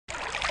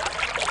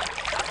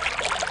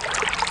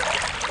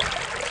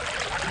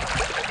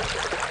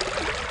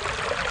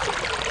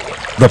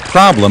The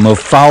problem of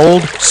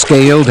fouled,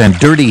 scaled, and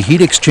dirty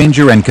heat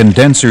exchanger and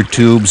condenser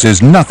tubes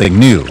is nothing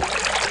new.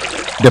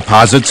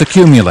 Deposits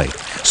accumulate,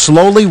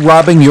 slowly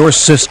robbing your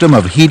system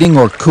of heating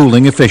or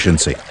cooling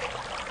efficiency.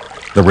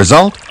 The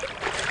result?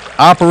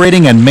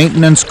 Operating and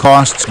maintenance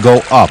costs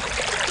go up.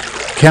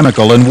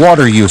 Chemical and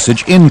water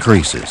usage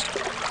increases.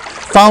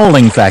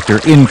 Fouling factor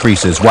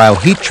increases while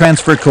heat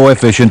transfer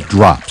coefficient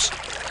drops.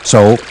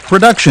 So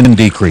production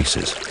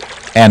decreases,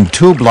 and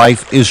tube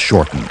life is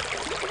shortened.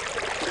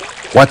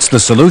 What's the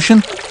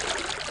solution?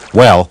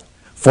 Well,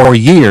 for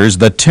years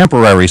the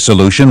temporary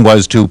solution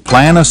was to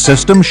plan a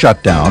system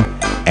shutdown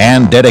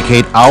and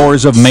dedicate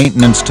hours of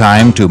maintenance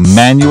time to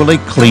manually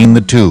clean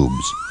the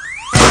tubes.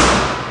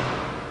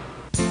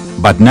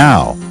 But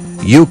now,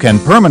 you can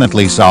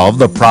permanently solve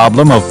the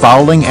problem of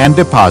fouling and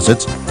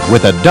deposits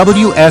with a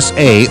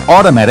WSA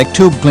automatic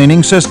tube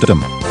cleaning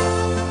system.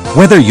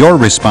 Whether you're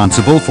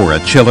responsible for a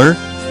chiller,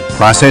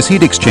 process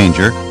heat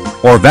exchanger,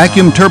 or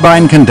vacuum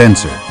turbine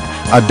condenser,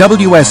 a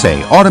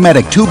WSA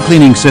automatic tube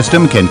cleaning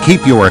system can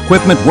keep your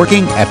equipment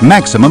working at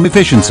maximum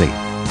efficiency.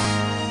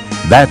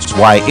 That's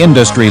why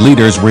industry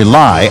leaders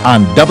rely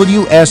on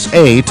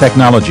WSA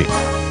technology.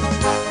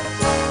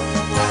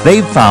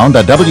 They've found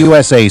a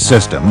WSA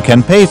system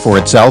can pay for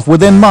itself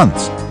within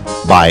months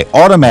by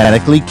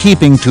automatically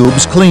keeping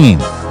tubes clean,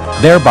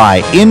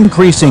 thereby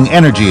increasing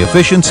energy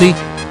efficiency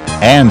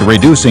and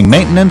reducing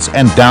maintenance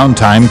and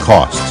downtime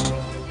costs.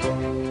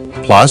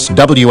 Plus,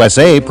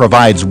 WSA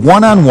provides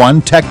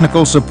one-on-one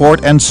technical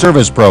support and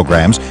service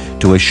programs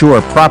to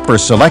assure proper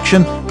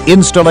selection,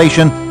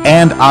 installation,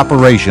 and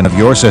operation of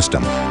your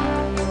system.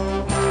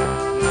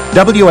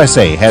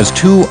 WSA has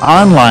two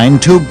online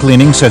tube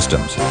cleaning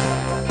systems: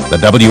 the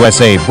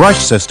WSA brush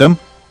system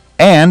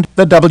and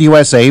the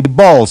WSA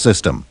ball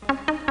system.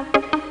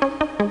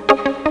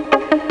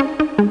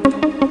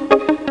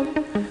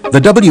 The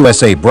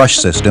WSA brush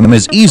system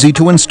is easy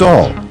to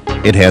install.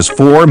 It has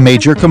 4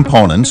 major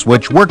components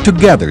which work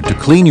together to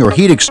clean your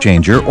heat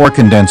exchanger or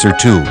condenser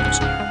tubes.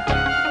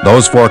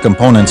 Those 4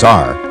 components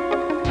are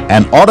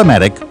an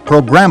automatic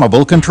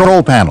programmable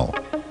control panel,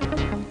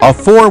 a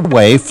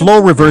 4-way flow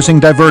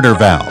reversing diverter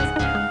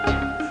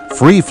valve,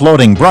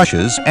 free-floating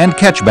brushes and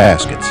catch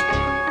baskets.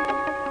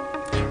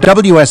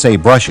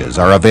 WSA brushes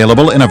are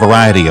available in a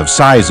variety of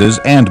sizes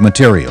and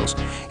materials,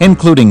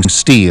 including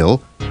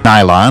steel,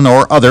 nylon,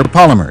 or other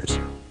polymers.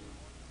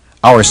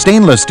 Our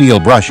stainless steel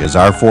brushes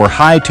are for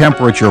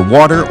high-temperature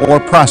water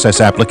or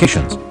process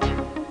applications.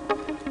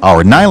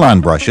 Our nylon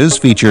brushes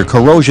feature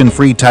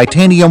corrosion-free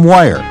titanium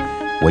wire,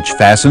 which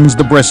fastens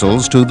the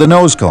bristles to the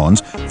nose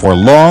cones for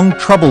long,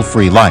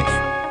 trouble-free life.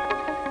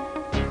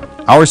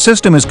 Our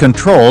system is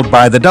controlled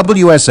by the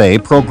WSA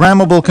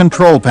programmable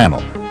control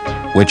panel,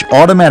 which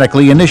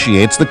automatically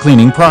initiates the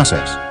cleaning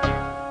process.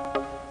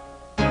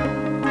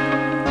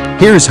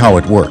 Here's how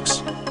it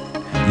works.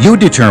 You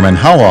determine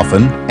how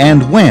often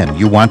and when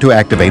you want to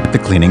activate the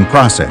cleaning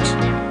process.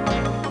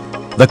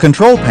 The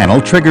control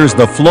panel triggers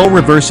the flow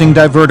reversing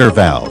diverter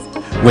valve,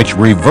 which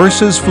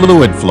reverses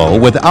fluid flow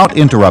without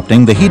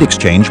interrupting the heat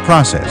exchange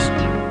process.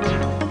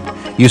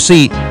 You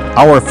see,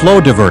 our flow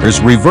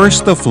diverters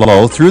reverse the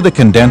flow through the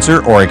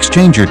condenser or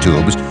exchanger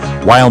tubes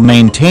while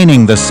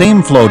maintaining the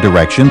same flow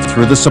direction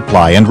through the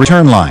supply and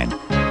return line.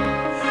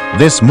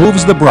 This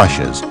moves the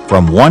brushes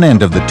from one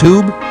end of the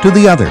tube to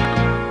the other.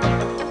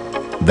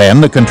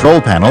 Then the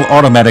control panel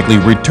automatically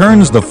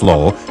returns the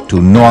flow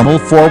to normal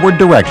forward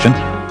direction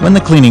when the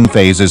cleaning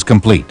phase is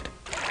complete.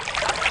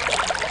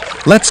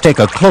 Let's take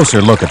a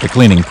closer look at the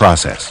cleaning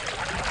process.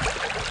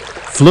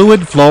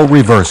 Fluid flow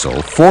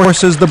reversal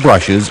forces the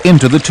brushes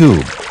into the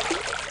tube.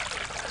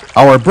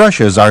 Our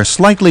brushes are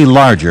slightly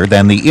larger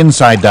than the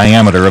inside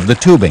diameter of the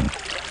tubing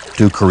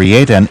to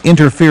create an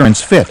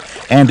interference fit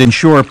and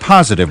ensure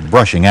positive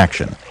brushing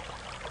action.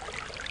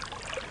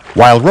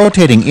 While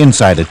rotating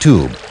inside a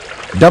tube,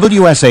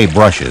 WSA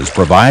brushes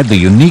provide the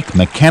unique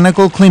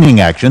mechanical cleaning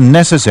action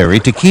necessary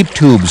to keep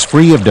tubes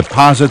free of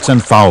deposits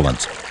and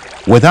foulants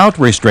without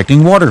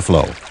restricting water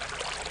flow.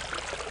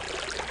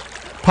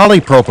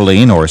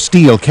 Polypropylene or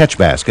steel catch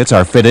baskets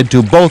are fitted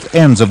to both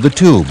ends of the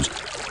tubes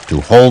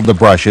to hold the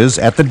brushes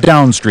at the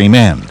downstream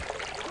end.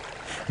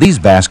 These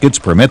baskets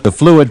permit the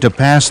fluid to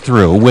pass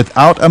through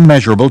without a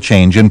measurable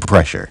change in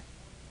pressure.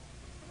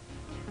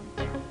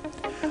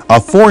 A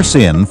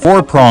force-in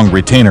 4-prong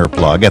retainer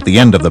plug at the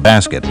end of the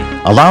basket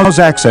allows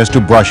access to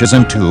brushes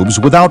and tubes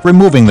without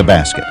removing the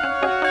basket.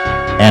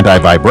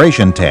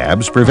 Anti-vibration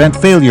tabs prevent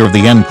failure of the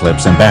end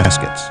clips and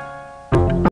baskets.